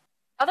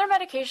 Other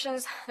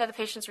medications that the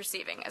patient's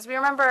receiving. As we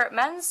remember,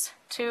 MENS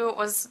 2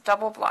 was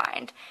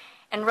double-blind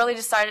and really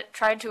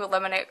tried to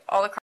eliminate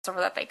all the crossover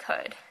that they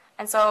could.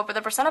 And so, but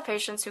the percent of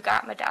patients who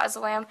got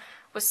midazolam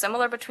was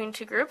similar between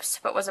two groups,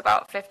 but was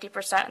about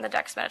 50% in the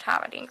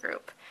dexmedetomidine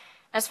group.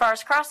 As far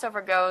as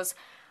crossover goes,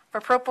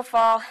 for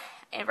propofol,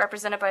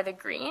 represented by the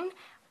green,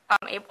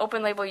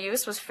 open-label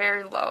use was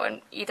very low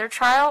in either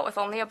trial, with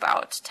only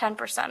about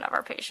 10% of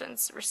our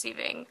patients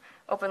receiving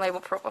open-label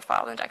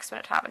propofol in the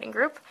dexmedetomidine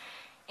group.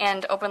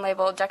 And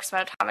open-label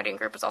dexmedetomidine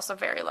group was also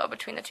very low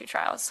between the two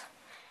trials.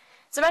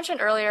 As I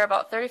mentioned earlier,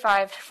 about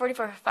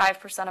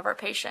 45% of our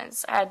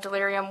patients had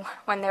delirium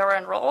when they were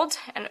enrolled,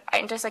 and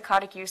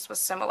antipsychotic use was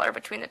similar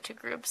between the two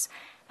groups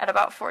at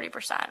about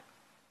 40%.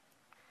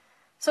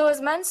 So as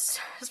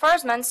far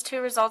as MENS 2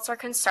 results are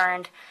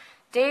concerned,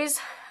 days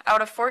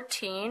out of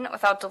 14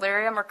 without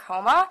delirium or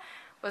coma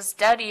was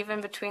dead even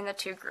between the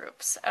two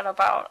groups at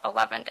about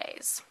 11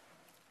 days.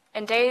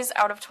 And days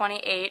out of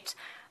 28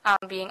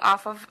 being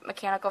off of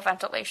mechanical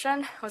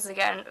ventilation was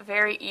again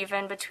very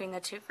even between the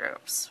two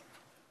groups.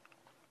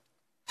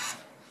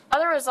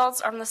 Other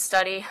results from the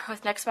study,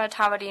 with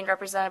dexmedetomidine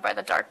represented by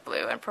the dark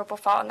blue and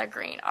propofol in the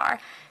green, are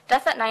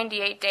death at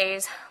 98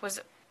 days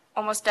was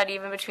almost dead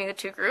even between the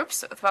two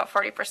groups, with about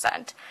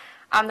 40%.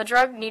 The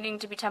drug needing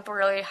to be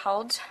temporarily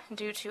held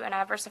due to an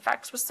adverse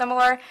effects was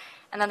similar,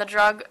 and then the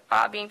drug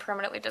being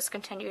permanently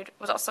discontinued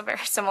was also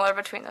very similar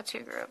between the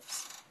two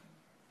groups.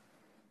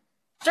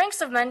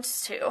 Strengths of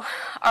MENS 2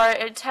 are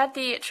it had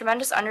the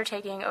tremendous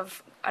undertaking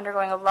of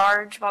undergoing a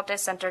large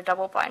multi-center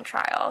double-blind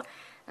trial.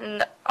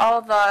 And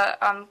all the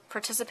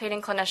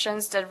participating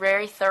clinicians did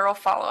very thorough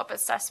follow-up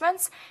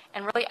assessments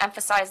and really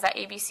emphasized that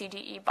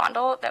ABCDE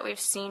bundle that we've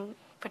seen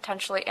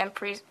potentially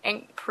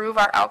improve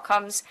our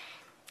outcomes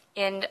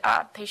in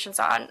patients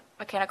on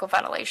mechanical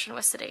ventilation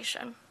with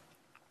sedation.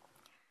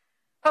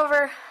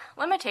 However,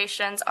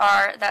 limitations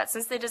are that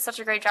since they did such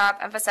a great job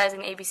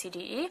emphasizing the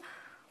ABCDE,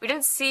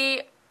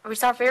 we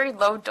saw very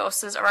low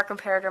doses of our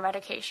comparator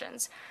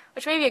medications,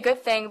 which may be a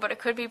good thing, but it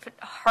could be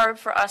hard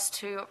for us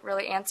to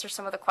really answer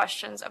some of the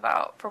questions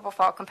about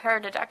propofol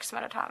compared to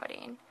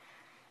dexmedetomidine.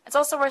 It's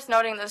also worth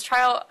noting that this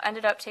trial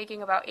ended up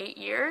taking about 8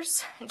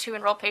 years to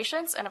enroll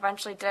patients and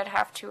eventually did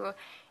have to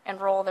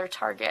enroll their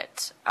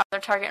target. Their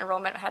target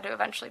enrollment had to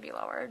eventually be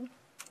lowered.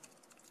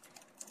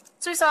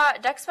 So we saw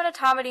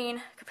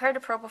dexmedetomidine compared to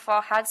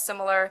propofol had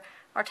similar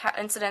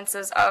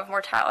incidences of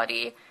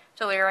mortality,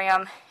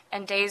 delirium,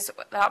 and days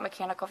without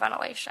mechanical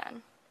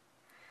ventilation.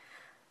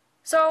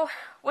 So,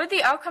 would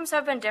the outcomes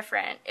have been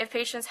different if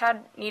patients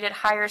had needed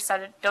higher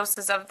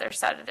doses of their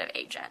sedative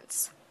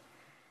agents?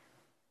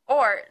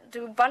 Or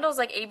do bundles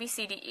like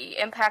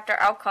ABCDE impact our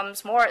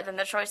outcomes more than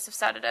the choice of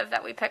sedative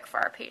that we pick for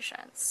our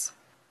patients?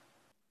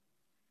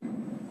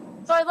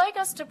 So I'd like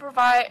us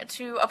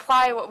to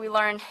apply what we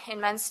learned in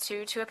MENS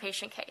 2 to a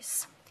patient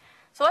case.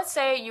 So let's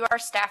say you are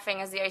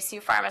staffing as the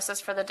ICU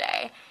pharmacist for the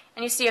day,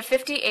 and you see a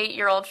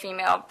 58-year-old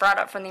female brought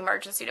up from the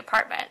emergency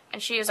department,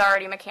 and she is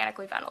already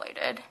mechanically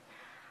ventilated.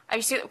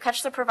 You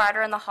catch the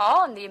provider in the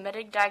hall, and the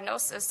admitted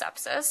diagnosis is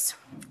sepsis.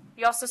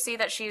 You also see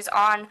that she's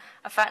on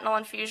a fentanyl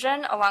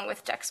infusion along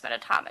with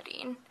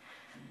dexmedetomidine.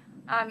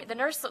 The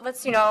nurse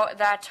lets you know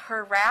that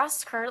her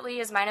RASS currently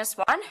is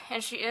 -1,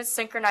 and she is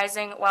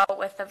synchronizing well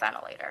with the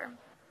ventilator.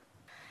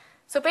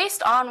 So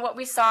based on what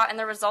we saw in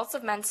the results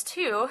of MENS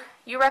 2,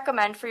 you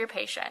recommend for your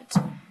patient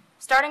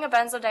starting a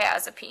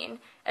benzodiazepine,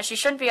 as she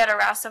shouldn't be at a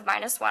RASS of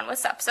 -1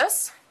 with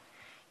sepsis.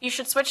 You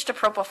should switch to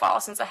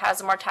propofol since it has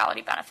a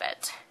mortality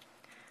benefit.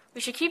 We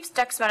should keep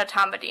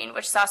dexmedetomidine,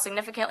 which saw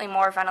significantly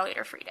more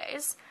ventilator-free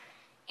days.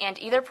 And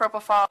either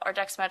propofol or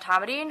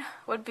dexmedetomidine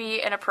would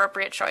be an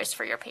appropriate choice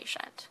for your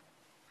patient.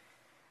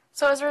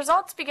 So as the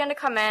results begin to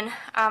come in,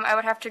 I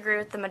would have to agree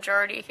with the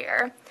majority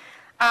here.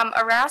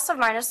 A RASS of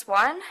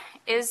 -1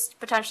 is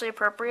potentially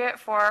appropriate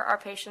for our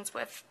patients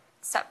with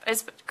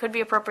could be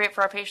appropriate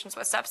for our patients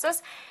with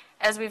sepsis,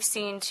 as we've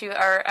seen to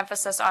our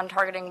emphasis on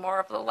targeting more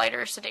of the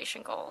lighter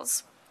sedation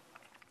goals.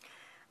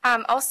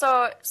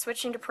 Also,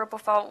 switching to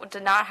propofol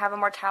did not have a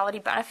mortality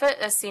benefit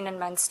as seen in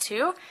MENDS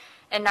 2,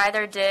 and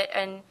neither did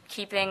in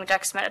keeping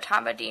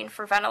dexmedetomidine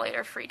for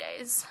ventilator-free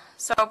days.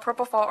 So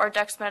propofol or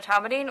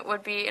dexmedetomidine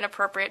would be an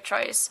appropriate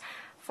choice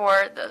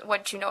for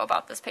what you know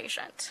about this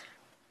patient.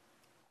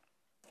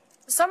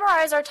 To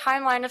summarize our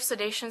timeline of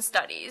sedation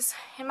studies,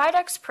 in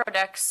MIDEX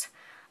PRODEX,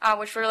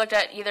 which we looked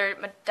at either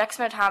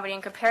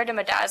dexmedetomidine compared to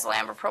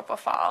midazolam or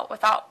propofol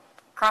without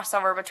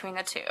crossover between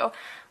the two,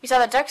 we saw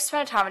that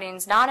dexmedetomidine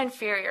is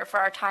non-inferior for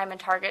our time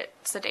and target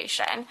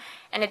sedation,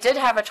 and it did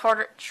have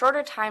a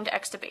shorter time to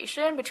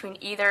extubation between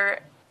either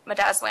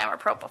midazolam or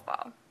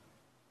propofol.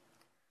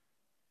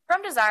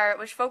 From DESIRE,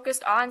 which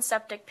focused on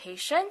septic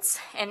patients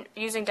and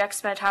using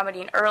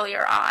dexmedetomidine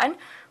earlier on,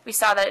 we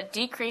saw that it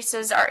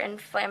decreases our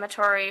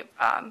inflammatory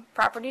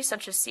properties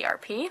such as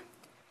CRP.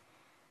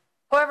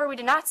 However, we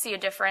did not see a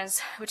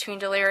difference between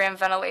delirium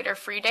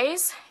ventilator-free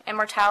days and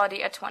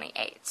mortality at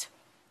 28.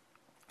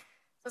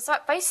 So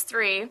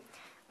SPICE-3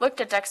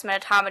 looked at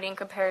dexmedetomidine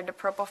compared to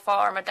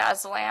propofol or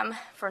midazolam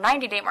for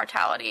 90-day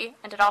mortality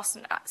and did also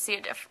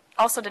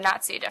did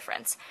not see a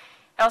difference.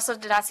 It also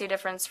did not see a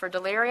difference for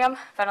delirium,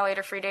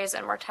 ventilator-free days,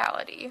 and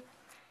mortality.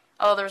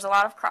 Although there was a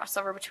lot of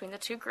crossover between the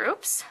two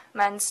groups,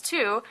 MENDS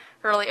 2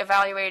 really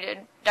evaluated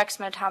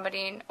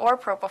dexmedetomidine or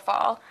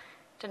propofol,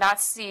 did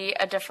not see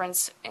a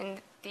difference in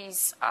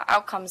these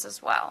outcomes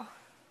as well.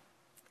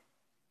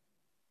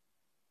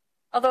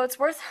 Although it's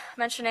worth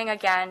mentioning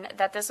again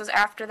that this was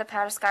after the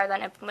PADIS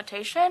guideline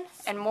implementation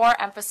and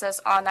more emphasis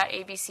on that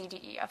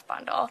ABCDEF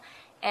bundle,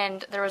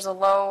 and there was a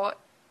low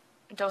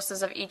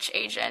doses of each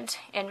agent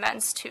in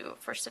MENDS 2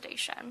 for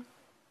sedation.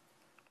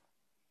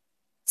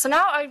 So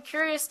now I'm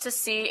curious to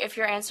see if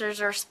your answers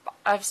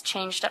have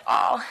changed at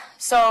all.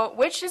 So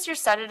which is your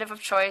sedative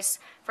of choice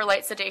for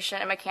light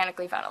sedation in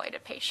mechanically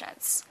ventilated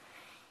patients?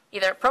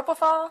 Either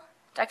propofol,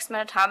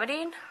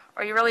 dexmedetomidine,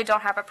 or you really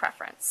don't have a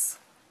preference?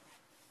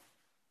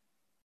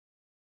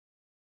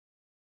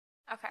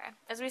 Okay,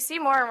 as we see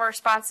more and more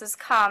responses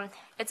come,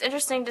 it's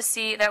interesting to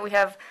see that we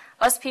have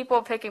less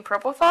people picking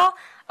propofol,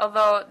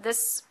 although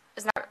this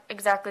is not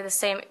exactly the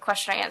same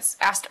question I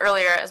asked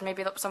earlier, as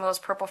maybe some of those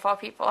propofol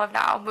people have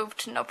now moved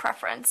to no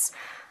preference.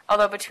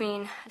 Although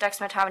between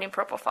dexmedetomidine and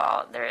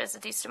propofol, there is a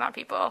decent amount of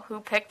people who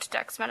picked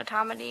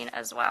dexmedetomidine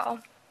as well.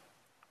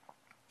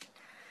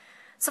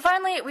 So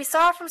finally, we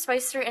saw from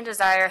SPICE-3 and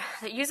DESIRE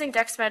that using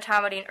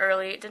dexmedetomidine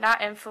early did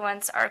not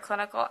influence our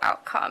clinical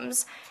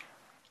outcomes.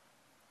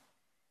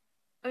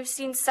 We've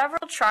seen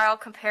several trials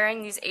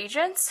comparing these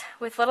agents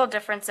with little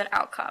difference in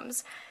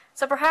outcomes.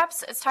 So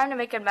perhaps it's time to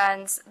make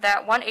amends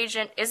that one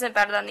agent isn't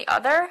better than the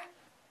other,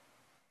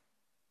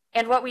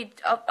 and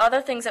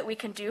other things that we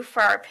can do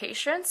for our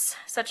patients,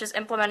 such as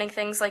implementing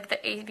things like the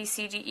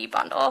ABCDE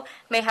bundle,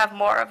 may have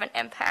more of an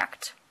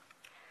impact.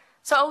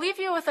 So I'll leave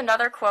you with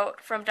another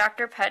quote from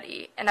Dr.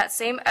 Petty in that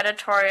same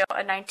editorial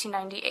in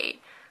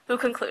 1998, who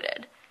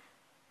concluded,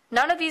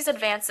 "None of these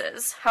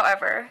advances,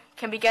 however,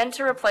 can begin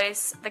to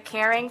replace the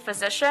caring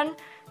physician,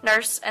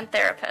 nurse, and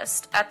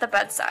therapist at the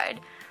bedside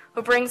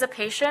who brings a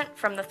patient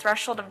from the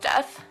threshold of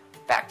death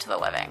back to the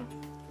living."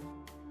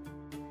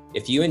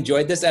 If you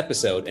enjoyed this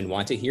episode and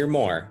want to hear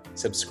more,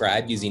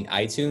 subscribe using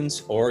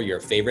iTunes or your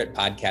favorite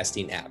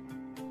podcasting app.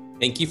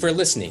 Thank you for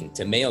listening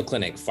to Mayo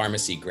Clinic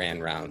Pharmacy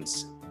Grand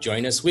Rounds.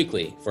 Join us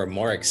weekly for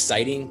more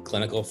exciting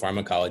clinical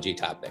pharmacology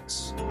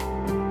topics.